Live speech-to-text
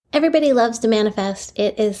Everybody loves to manifest.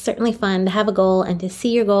 It is certainly fun to have a goal and to see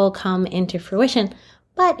your goal come into fruition,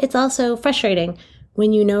 but it's also frustrating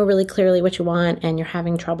when you know really clearly what you want and you're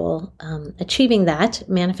having trouble achieving that,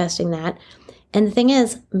 manifesting that. And the thing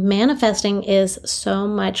is, manifesting is so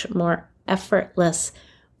much more effortless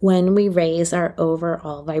when we raise our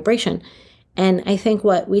overall vibration. And I think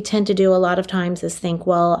what we tend to do a lot of times is think,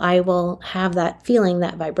 well, I will have that feeling,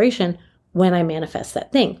 that vibration, when I manifest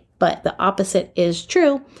that thing. But the opposite is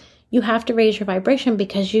true. You have to raise your vibration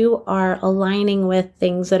because you are aligning with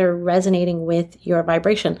things that are resonating with your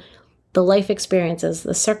vibration. The life experiences,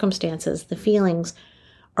 the circumstances, the feelings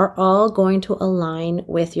are all going to align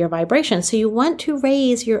with your vibration. So you want to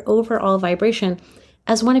raise your overall vibration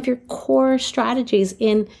as one of your core strategies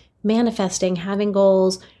in manifesting, having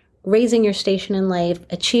goals, raising your station in life,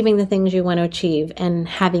 achieving the things you want to achieve, and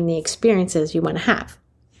having the experiences you want to have.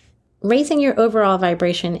 Raising your overall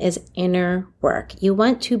vibration is inner work. You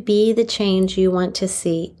want to be the change you want to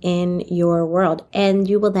see in your world, and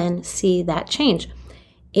you will then see that change.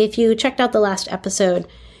 If you checked out the last episode,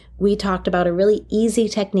 we talked about a really easy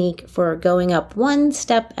technique for going up one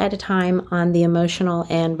step at a time on the emotional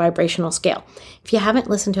and vibrational scale. If you haven't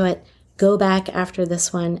listened to it, go back after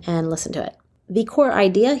this one and listen to it. The core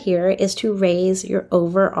idea here is to raise your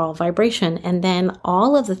overall vibration, and then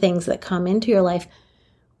all of the things that come into your life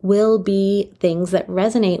will be things that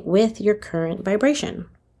resonate with your current vibration.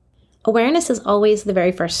 Awareness is always the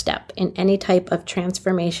very first step in any type of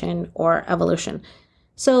transformation or evolution.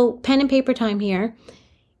 So pen and paper time here.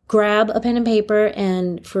 Grab a pen and paper,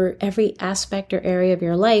 and for every aspect or area of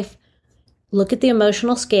your life, look at the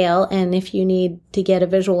emotional scale. And if you need to get a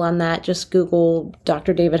visual on that, just Google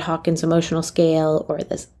Dr. David Hawkins emotional scale or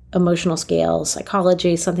this emotional scale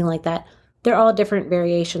psychology, something like that. They're all different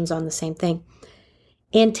variations on the same thing.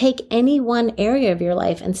 And take any one area of your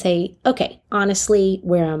life and say, okay, honestly,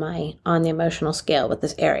 where am I on the emotional scale with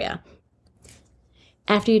this area?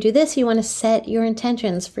 After you do this, you want to set your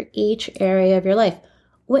intentions for each area of your life.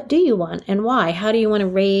 What do you want and why? How do you want to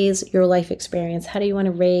raise your life experience? How do you want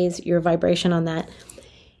to raise your vibration on that?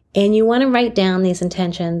 And you want to write down these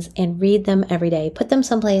intentions and read them every day. Put them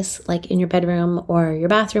someplace like in your bedroom or your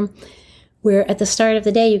bathroom, where at the start of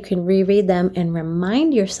the day you can reread them and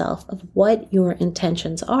remind yourself of what your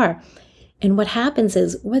intentions are. And what happens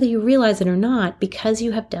is, whether you realize it or not, because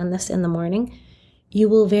you have done this in the morning, you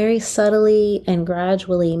will very subtly and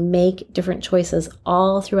gradually make different choices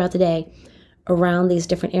all throughout the day around these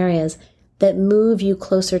different areas that move you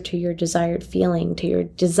closer to your desired feeling, to your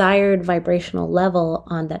desired vibrational level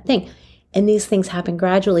on that thing. And these things happen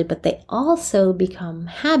gradually, but they also become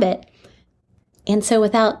habit. And so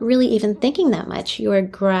without really even thinking that much, you are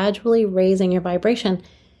gradually raising your vibration.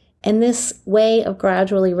 And this way of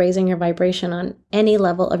gradually raising your vibration on any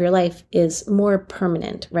level of your life is more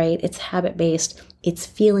permanent, right? It's habit-based, it's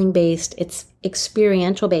feeling-based, it's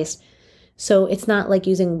experiential-based. So it's not like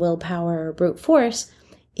using willpower or brute force.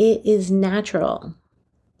 It is natural.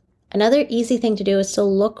 Another easy thing to do is to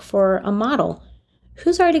look for a model.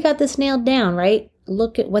 Who's already got this nailed down, right?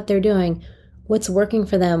 Look at what they're doing. What's working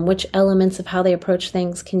for them? Which elements of how they approach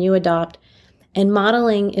things can you adopt? And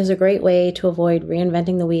modeling is a great way to avoid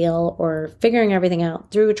reinventing the wheel or figuring everything out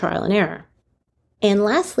through trial and error. And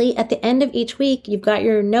lastly, at the end of each week, you've got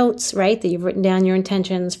your notes, right? That you've written down your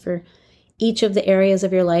intentions for each of the areas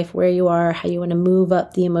of your life, where you are, how you want to move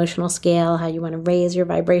up the emotional scale, how you want to raise your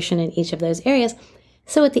vibration in each of those areas.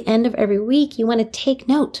 So at the end of every week, you want to take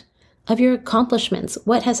note of your accomplishments,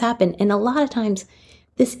 what has happened. And a lot of times,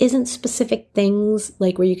 this isn't specific things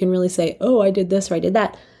like where you can really say, oh, I did this or I did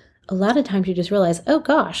that. A lot of times you just realize, oh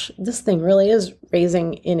gosh, this thing really is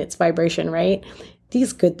raising in its vibration, right?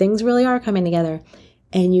 These good things really are coming together.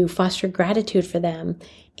 And you foster gratitude for them.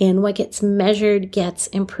 And what gets measured gets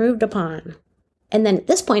improved upon. And then at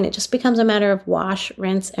this point, it just becomes a matter of wash,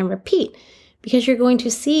 rinse, and repeat. Because you're going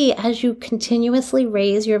to see, as you continuously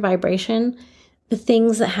raise your vibration, the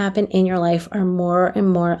things that happen in your life are more and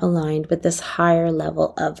more aligned with this higher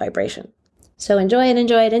level of vibration. So enjoy it,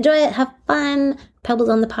 enjoy it, enjoy it. Have fun. Pebbles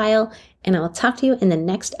on the pile. And I'll talk to you in the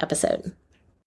next episode.